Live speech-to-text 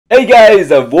Hey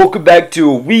guys, welcome back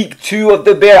to week 2 of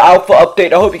the Bear Alpha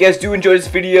update. I hope you guys do enjoy this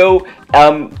video.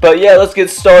 But yeah, let's get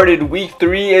started. Week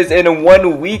 3 is in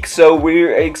 1 week, so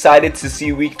we're excited to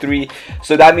see week 3.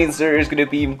 So that means there is going to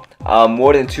be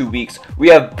more than 2 weeks. We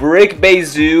have Brick Bay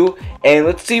Zoo, and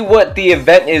let's see what the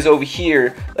event is over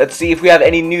here. Let's see if we have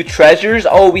any new treasures.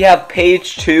 Oh, we have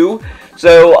page 2.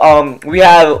 So we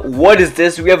have, what is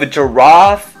this? We have a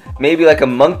giraffe, maybe like a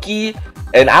monkey,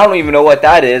 and I don't even know what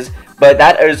that is. But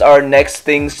that is our next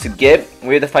things to get.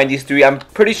 We have to find these 3. I'm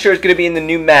pretty sure it's gonna be in the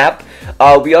new map.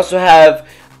 We also have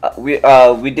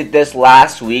we did this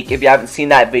last week. If you haven't seen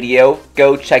that video,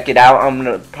 go check it out. I'm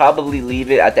gonna probably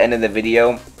leave it at the end of the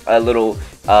video. A little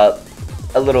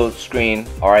screen.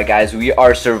 All right, guys, we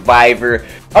are Survivor.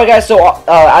 All right, guys. So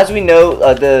as we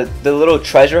know, the little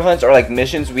treasure hunts are like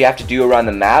missions we have to do around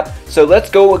the map. So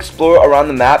let's go explore around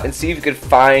the map and see if we could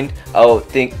find.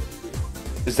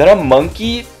 Is that a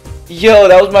monkey? Yo,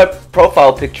 that was my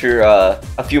profile picture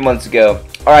a few months ago.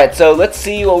 Alright, so let's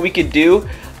see what we could do.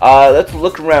 Let's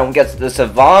look around. We got the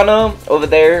savannah over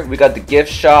there. We got the gift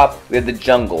shop. We have the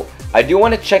jungle. I do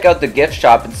want to check out the gift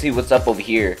shop and see what's up over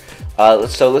here.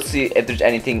 So let's see if there's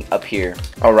anything up here.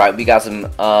 Alright, we got some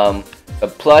a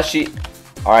plushie.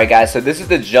 Alright, guys, so this is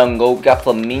the jungle. We got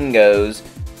flamingos,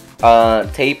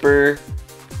 tapir,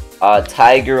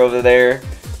 tiger over there.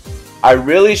 I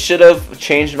really should have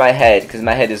changed my head because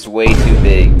my head is way too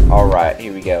big. Alright,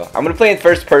 here we go. I'm going to play in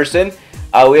first person.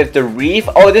 We have the reef.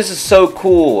 Oh, this is so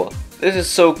cool. This is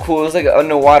so cool. It's like an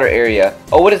underwater area.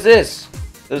 Oh, what is this?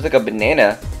 There's like a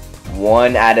banana.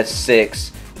 1 out of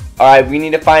 6. Alright, we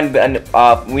need to find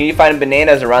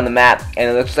bananas around the map. And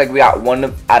it looks like we got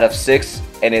 1 out of 6.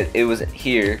 And it was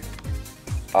here.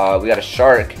 We got a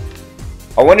shark.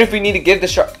 I wonder if we need to give the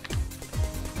shark.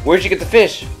 Where'd you get the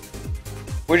fish?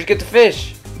 Where'd you get the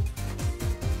fish?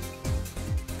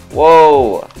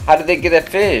 Whoa, how did they get that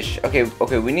fish? Okay,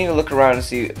 we need to look around and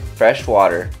see fresh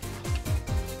water.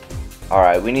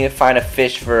 Alright, we need to find a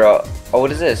fish for oh,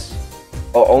 what is this?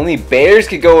 Oh, only bears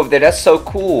could go over there. That's so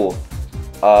cool.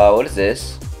 What is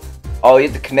this? Oh, you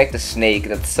have to connect the snake.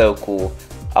 That's so cool.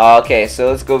 Okay, so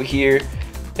let's go over here.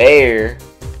 Bear.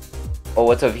 Oh,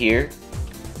 what's over here?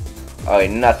 Oh,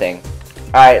 nothing.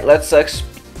 Alright, let's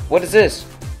what is this?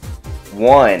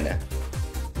 1.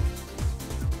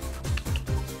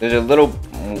 There's a little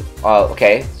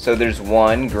okay, so there's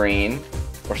 1 green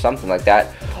or something like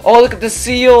that. Oh, look at the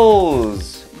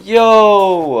seals.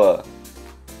 Yo,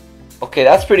 okay,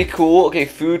 that's pretty cool. Okay,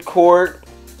 food court.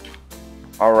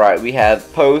 Alright, we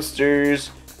have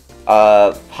posters,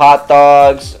 hot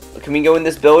dogs. Can we go in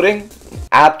this building?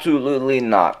 Absolutely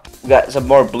not. We got some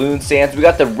more balloon stands. We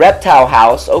got the reptile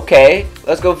house. Okay,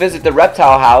 let's go visit the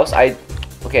reptile house.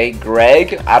 Okay,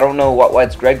 Greg. I don't know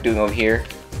what's Greg doing over here.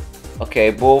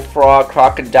 Okay, bullfrog,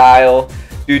 crocodile.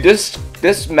 Dude,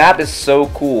 this map is so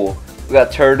cool. We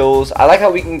got turtles. I like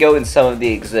how we can go in some of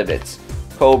the exhibits.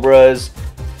 Cobras.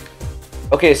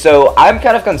 Okay, so I'm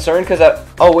kind of concerned because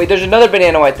oh wait, there's another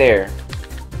banana right there.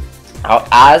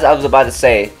 As I was about to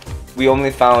say, we only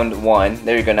found 1.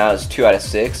 There you go. Now it's 2 out of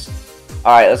 6.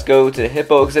 All right, let's go to the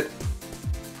hippo exhibit.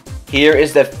 Here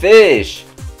is the fish.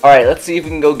 Alright, let's see if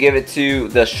we can go give it to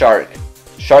the shark.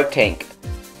 Shark Tank.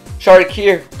 Shark,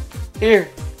 here. Here.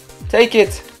 Take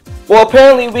it. Well,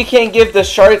 apparently we can't give the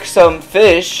shark some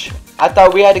fish. I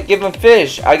thought we had to give him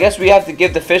fish. I guess we have to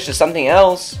give the fish to something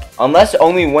else. Unless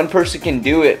only 1 person can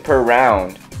do it per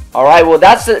round. Alright, well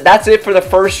that's it for the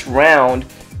first round.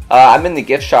 I'm in the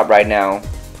gift shop right now.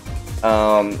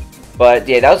 But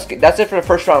yeah, that's it for the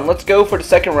first round. Let's go for the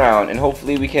second round and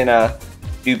hopefully we can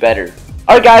do better.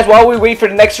 Alright, guys, while we wait for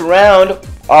the next round,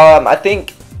 I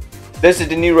think this is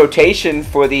the new rotation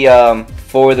for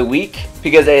the week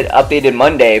because it updated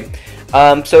Monday.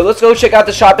 So let's go check out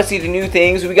the shop and see the new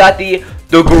things. We got the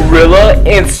gorilla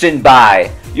instant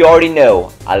buy. You already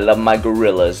know I love my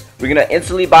gorillas. We're gonna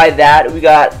instantly buy that. We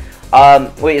got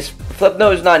wait, flip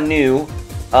note is not new.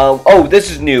 Oh, this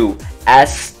is new.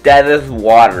 Aesthetic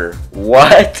water.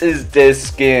 What is this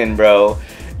skin, bro?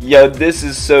 Yo, this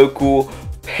is so cool.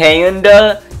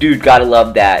 Panda, dude, gotta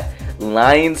love that.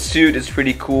 Lion suit is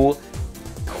pretty cool.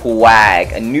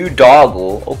 Quag, a new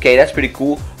doggle. Okay, that's pretty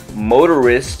cool.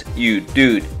 Motorist,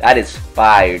 dude, that is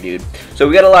fire, dude. So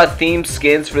we got a lot of themed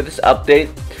skins for this update.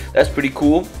 That's pretty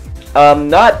cool.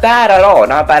 Not bad at all.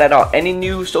 Not bad at all. Any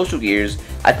new social gears?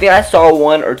 I think I saw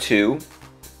 1 or 2.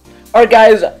 Alright,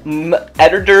 guys,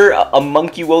 editor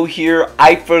MonkeWoah here.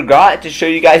 I forgot to show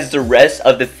you guys the rest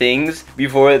of the things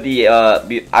before the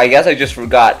I guess I just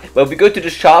forgot. But if we go to the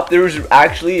shop, there was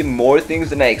actually more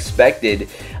things than I expected.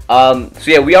 So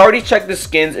yeah, we already checked the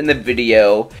skins in the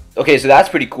video. Okay, so that's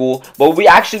pretty cool. But we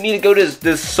actually need to go to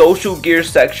this social gear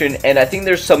section, and I think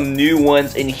there's some new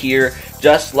ones in here,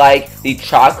 just like the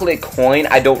chocolate coin.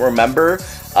 I don't remember.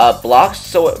 Blocks.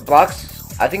 So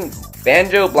blocks. I think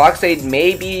Banjo, Blockade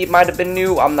maybe might have been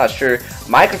new. I'm not sure.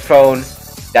 Microphone.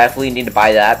 Definitely need to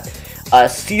buy that.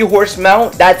 Seahorse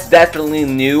mount. That's definitely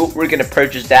new. We're gonna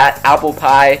purchase that. Apple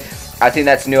pie. I think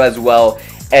that's new as well.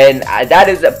 And that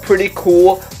is pretty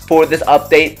cool for this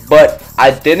update, but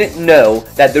I didn't know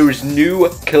that there was new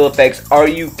kill effects. Are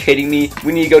you kidding me?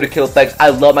 We need to go to kill effects. I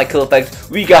love my kill effects.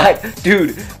 We got,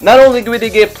 dude, not only do we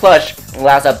get plush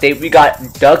last update, we got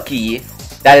Ducky.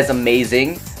 That is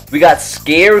amazing. We got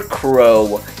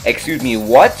Scarecrow. Excuse me,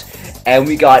 what? And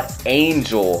we got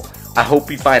Angel. I hope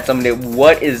we find something.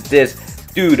 What is this?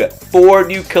 Dude, 4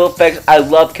 new kill effects. I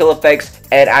love kill effects,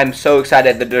 and I'm so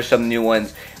excited that there's some new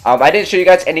ones. I didn't show you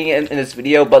guys any in this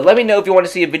video, but let me know if you want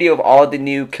to see a video of all the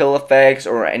new kill effects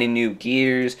or any new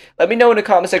gears. Let me know in the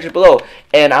comment section below,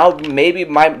 and I'll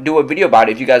might do a video about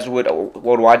it if you guys would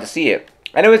want to see it.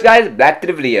 Anyways, guys, back to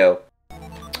the video.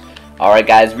 Alright,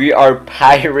 guys, we are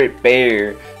Pirate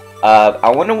Bear. I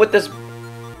wonder what this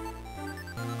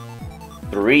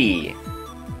 3.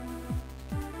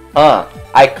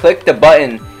 I clicked the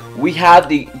button. We have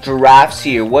the giraffes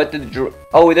here. What did the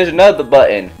oh, there's another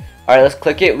button. Alright, let's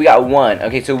click it. We got 1.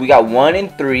 Okay, so we got 1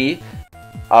 and 3.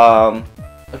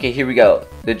 Okay, here we go.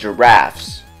 The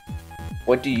giraffes.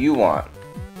 What do you want?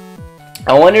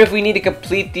 I wonder if we need to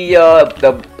complete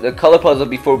the color puzzle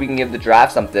before we can give the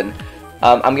giraffe something.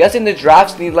 I'm guessing the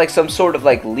giraffes need like some sort of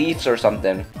like leaves or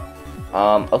something.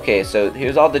 Okay, so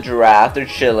here's all the giraffes. They're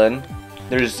chilling.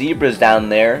 There's zebras down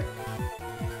there.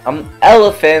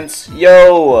 Elephants.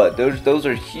 Yo, those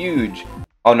are huge.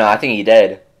 Oh no, I think he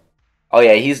dead. Oh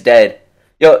yeah, he's dead.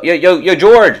 Yo,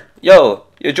 George. Yo.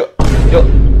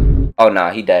 Oh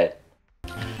nah, he dead.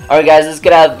 Alright guys, let's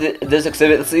get out of this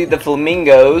exhibit. Let's see the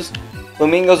flamingos.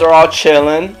 Flamingos are all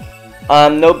chilling.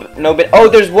 No bit. Oh,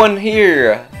 there's one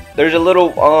here. There's a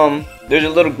little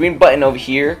green button over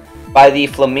here by the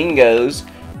flamingos.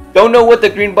 Don't know what the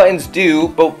green buttons do,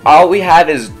 but all we have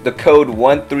is the code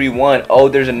 131. Oh,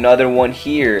 there's another one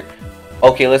here.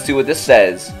 Okay, let's see what this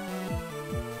says.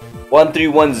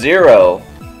 1310.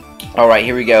 Alright,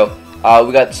 here we go.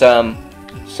 We got some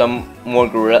more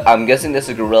gorilla. I'm guessing this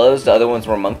is gorillas. The other ones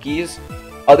were monkeys.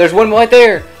 Oh, there's one right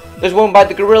there. There's one by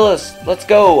the gorillas. Let's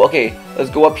go. Okay, let's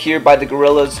go up here by the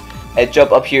gorillas and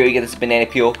jump up here and get this banana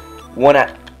peel.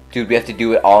 Dude, we have to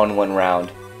do it all in 1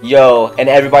 round. Yo, and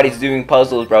everybody's doing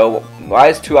puzzles, bro. Why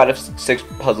is 2 out of 6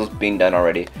 puzzles being done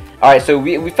already? Alright, so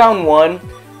we found one.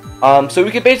 So we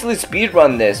could basically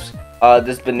speedrun this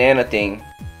banana thing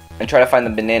and try to find the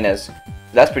bananas.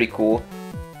 That's pretty cool.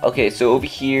 Okay, so over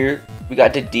here we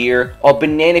got the deer. Oh,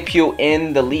 banana peel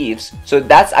in the leaves. So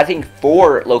that's, I think,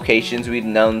 4 locations we've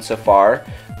known so far.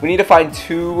 We need to find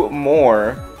 2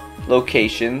 more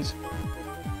locations.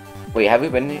 Wait, have we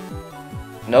been here?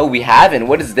 No, we haven't.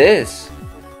 What is this?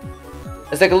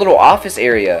 It's like a little office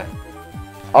area.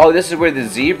 Oh, this is where the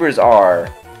zebras are.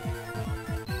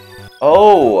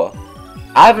 Oh,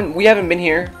 we haven't been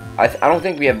here. I don't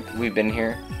think we've been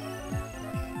here.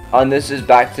 And this is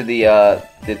back to the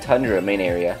tundra main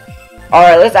area. All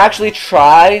right, let's actually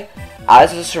try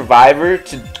as a survivor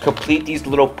to complete these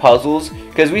little puzzles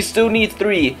because we still need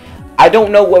 3. I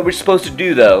don't know what we're supposed to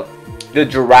do though. The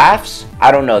giraffes,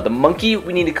 I don't know. The monkey,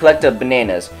 we need to collect the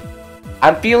bananas.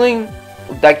 I'm feeling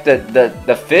like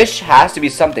the fish has to be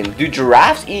something. Do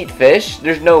giraffes eat fish?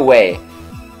 There's no way.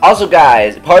 Also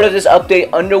guys, part of this update,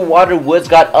 underwater woods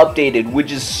got updated,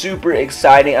 which is super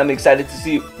exciting. I'm excited to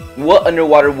see what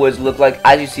underwater woods look like.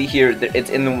 As you see here, it's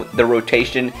in the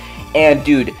rotation. And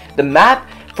dude, the map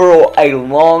for a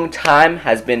long time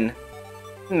has been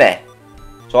meh.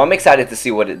 So I'm excited to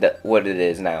see what it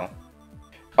is now.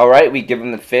 Alright, we give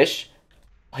him the fish.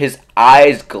 His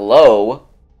eyes glow.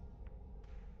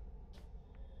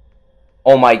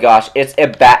 Oh my gosh, it's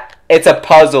a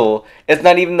puzzle. It's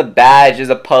not even the badge, it's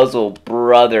a puzzle,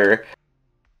 brother.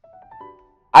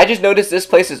 I just noticed this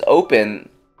place is open.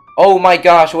 Oh my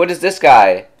gosh, what is this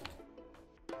guy?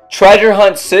 Treasure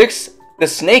Hunt 6? The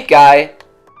snake guy?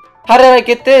 How did I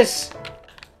get this?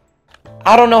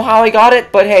 I don't know how I got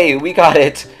it, but hey, we got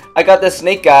it. I got the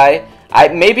snake guy.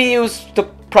 Maybe it was to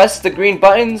press the green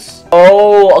buttons.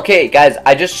 Oh, okay, guys,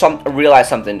 I just realized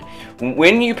something.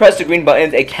 When you press the green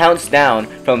buttons, it counts down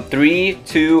from 3,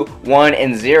 2, 1,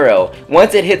 and 0.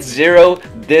 Once it hits 0,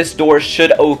 this door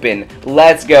should open.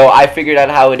 Let's go. I figured out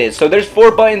how it is. So there's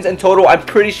 4 buttons in total. I'm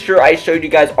pretty sure I showed you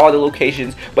guys all the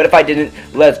locations, but if I didn't,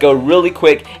 let's go really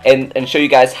quick and show you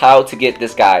guys how to get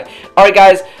this guy. Alright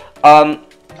guys,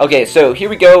 Okay, so here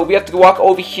we go. We have to walk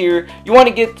over here. You want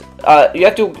to get,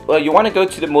 you want to go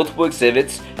to the multiple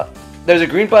exhibits. There's a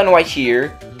green button right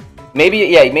here. Maybe,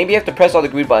 yeah, maybe you have to press all the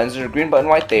green buttons. There's a green button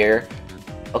right there.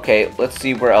 Okay, let's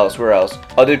see where else.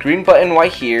 Oh, the green button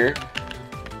right here.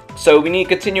 So we need to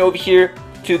continue over here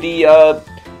to the,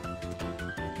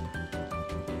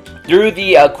 through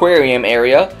the aquarium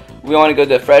area. We want to go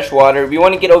to the freshwater. We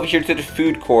want to get over here to the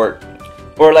food court,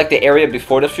 or like the area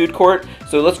before the food court.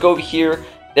 So let's go over here.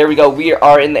 There we go. We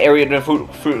are in the area of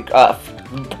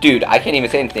the dude, I can't even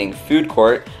say anything. Food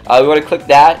court. We want to click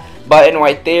that button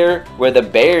right there where the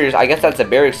bears. I guess that's a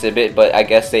bear exhibit, but I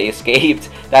guess they escaped.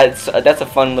 That's a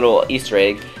fun little Easter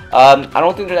egg. I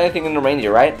don't think there's anything in the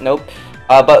reindeer, right? Nope.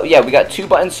 But yeah, we got 2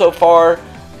 buttons so far.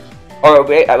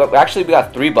 Or actually, we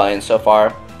got 3 buttons so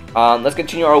far. Let's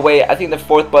continue our way. I think the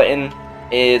 4th button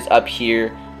is up here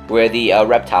where the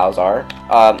reptiles are,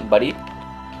 buddy.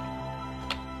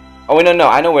 Oh wait, no,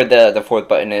 I know where the 4th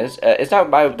button is. It's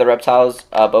not by the reptiles,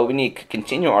 but we need to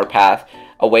continue our path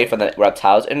away from the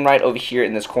reptiles. And right over here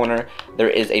in this corner, there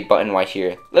is a button right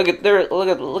here. Look at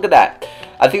that.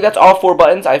 I think that's all 4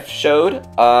 buttons I've showed.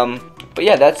 But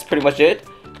yeah, that's pretty much it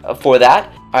for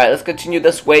that. All right, let's continue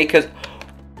this way because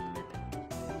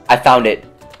I found it.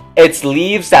 It's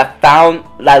leaves that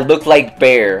look like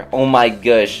bear. Oh my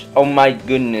gosh. Oh my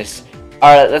goodness.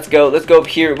 Alright, let's go up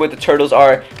here where the turtles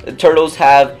are. The turtles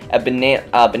have a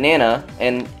banana,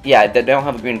 and yeah, they don't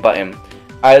have a green button.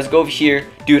 Alright, let's go over here.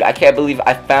 Dude, I can't believe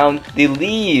I found the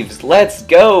leaves. Let's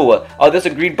go. Oh, there's a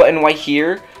green button right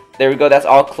here. There we go, that's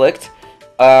all clicked.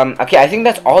 Okay, I think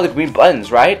that's all the green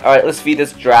buttons, right? Alright, let's feed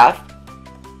this giraffe.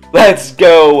 Let's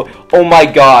go. Oh my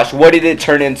gosh, what did it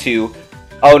turn into?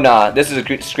 Oh nah, this is a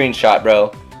screenshot,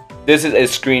 bro. This is a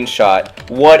screenshot.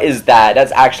 What is that?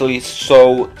 That's actually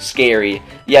so scary.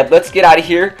 Yeah, let's get out of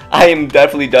here. I am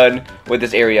definitely done with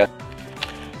this area.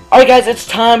 Alright guys, it's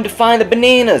time to find the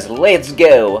bananas. Let's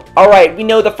go. Alright, we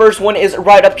know the first one is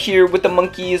right up here with the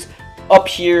monkeys. Up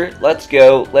here. Let's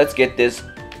go. Let's get this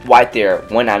right there.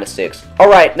 1 out of 6.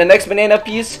 Alright, the next banana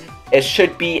piece, it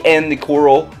should be in the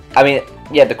coral.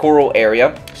 Yeah, the coral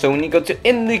area. So when you go to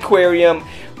in the aquarium,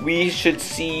 we should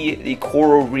see the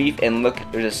coral reef, and look,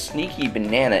 there's a sneaky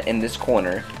banana in this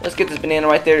corner. Let's get this banana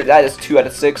right there. That is 2 out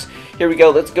of 6. Here we go.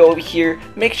 Let's go over here.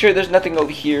 Make sure there's nothing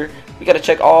over here. We gotta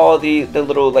check all the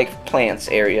little like plants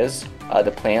areas. The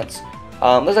plants.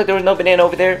 Looks like there was no banana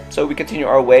over there, so we continue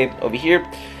our way over here.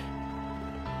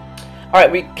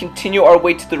 Alright, we continue our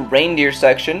way to the reindeer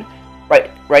section.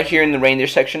 Right here in the reindeer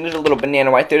section, there's a little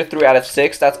banana right there, 3 out of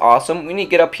 6. That's awesome. We need to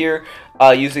get up here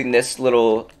using this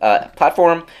little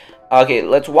platform. Okay,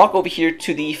 let's walk over here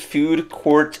to the food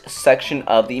court section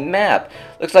of the map.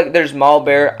 Looks like there's Mall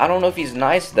Bear. I don't know if he's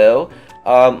nice though.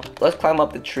 Let's climb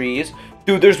up the trees.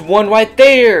 Dude, there's one right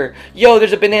there. Yo,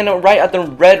 there's a banana right at the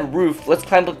red roof. Let's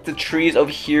climb up the trees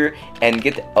over here and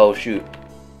get oh shoot.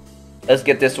 Let's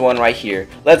get this one right here.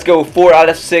 Let's go. 4 out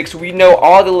of 6. We know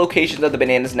all the locations of the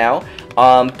bananas now,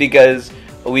 because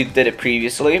we did it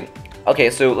previously.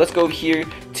 Okay, so let's go here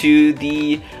to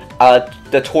the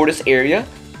tortoise area.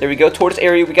 There we go, tortoise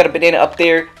area. We got a banana up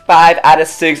there. 5 out of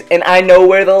 6. And I know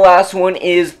where the last one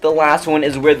is. The last one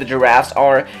is where the giraffes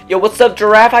are. Yo, what's up,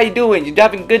 giraffe? How you doing? You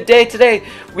having a good day today?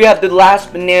 We have the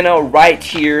last banana right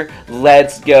here.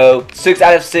 Let's go. 6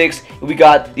 out of 6. We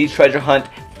got the treasure hunt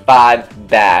 5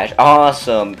 badge.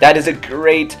 Awesome. That is a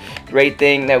great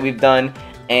thing that we've done,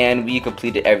 and we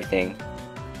completed everything.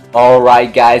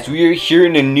 Alright guys, we are here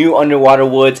in the new underwater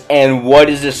woods, and what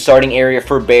is the starting area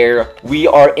for bear? We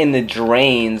are in the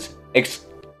drains.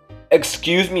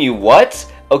 Excuse me,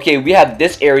 what? Okay, we have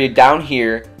this area down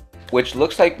here, which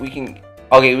looks like we can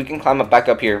climb up back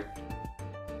up here.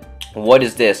 What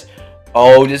is this?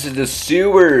 Oh, this is the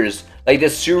sewers. Like the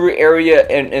sewer area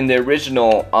in the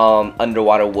original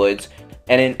underwater woods.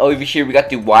 And then over here we got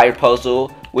the wire puzzle,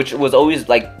 which was always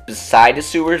like beside the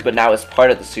sewers, but now it's part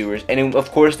of the sewers. And then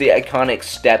of course the iconic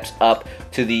steps up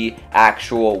to the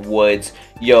actual woods.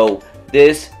 Yo,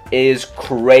 this is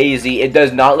crazy. It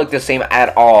does not look the same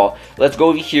at all. Let's go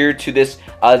over here to this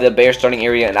the bear starting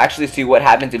area and actually see what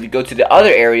happens if you go to the other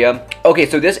area. Okay,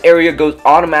 so this area goes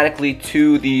automatically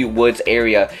to the woods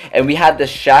area, and we have the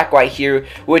shack right here,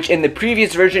 which in the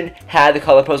previous version had the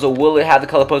color puzzle. Will it have the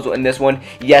color puzzle in this one?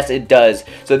 Yes, it does.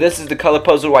 So this is the color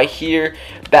puzzle right here,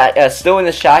 that still in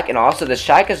the shack. And also the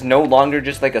shack is no longer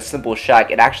just like a simple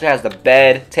shack. It actually has the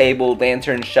bed, table,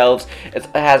 lantern, shelves. It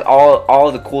has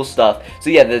all the cool stuff. So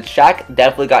yeah, the shack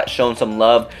definitely got shown some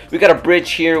love. We got a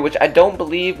bridge here, which I don't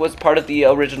believe was part of the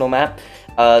original map.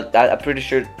 I'm pretty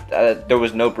sure there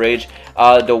was no bridge.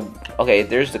 Okay,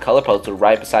 there's the color puzzle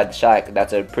right beside the shack.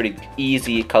 That's a pretty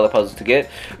easy color puzzle to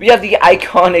get. We have the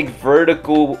iconic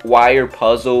vertical wire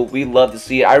puzzle. We love to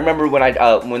see it. I remember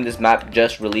when this map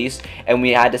just released, and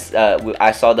we had this.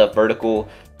 I saw the vertical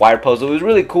wire puzzle. It was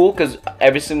really cool because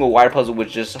every single wire puzzle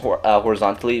was just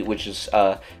horizontally, which is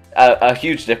a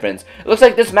huge difference. It looks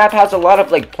like this map has a lot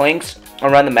of like planks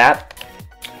around the map.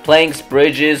 Planks,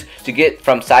 bridges to get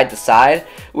from side to side,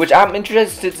 which I'm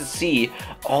interested to see.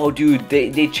 Oh dude,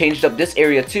 they changed up this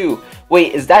area too.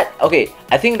 Wait, is that okay?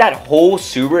 I think that whole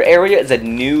sewer area is a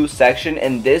new section,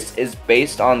 and this is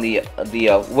based on the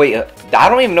wait, I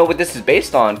don't even know what this is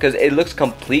based on because it looks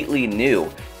completely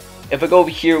new. If I go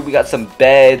over here, we got some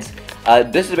beds.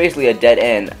 This is basically a dead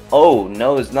end. Oh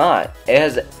no, it's not. It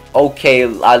has, okay,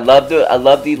 I love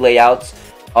the layouts.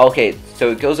 Okay, so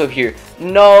it goes over here.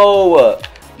 No,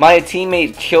 my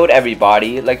teammate killed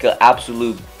everybody like an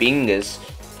absolute bingus.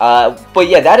 But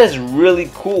yeah, that is really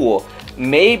cool.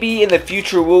 Maybe in the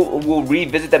future we'll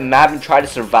revisit the map and try to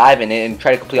survive in it and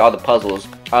try to complete all the puzzles.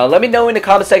 Let me know in the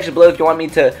comment section below if you want me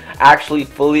to actually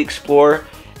fully explore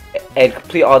and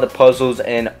complete all the puzzles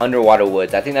in Underwater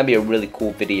Woods. I think that'd be a really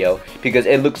cool video because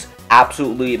it looks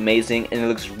absolutely amazing and it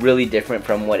looks really different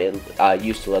from what it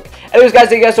used to look. Anyways guys,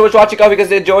 thank you guys so much for watching. I hope you guys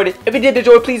enjoyed it. If you did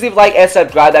enjoy, please leave a like and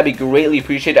subscribe. That'd be greatly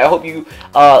appreciated. I hope you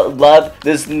love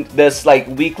this like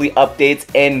weekly updates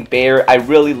and bear. I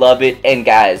really love it. And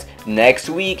guys, next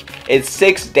week it's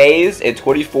 6 days and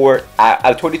 23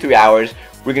 hours.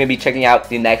 We're going to be checking out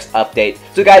the next update.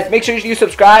 So guys, make sure you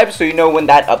subscribe so you know when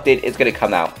that update is going to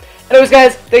come out. Anyways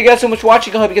guys, thank you guys so much for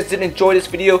watching. I hope you guys did enjoy this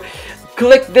video.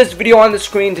 Click this video on the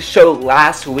screen to show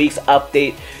last week's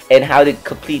update and how to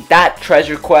complete that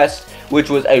treasure quest, which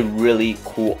was a really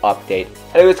cool update.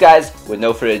 Anyways guys, with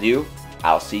no further ado,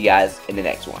 I'll see you guys in the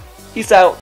next one. Peace out.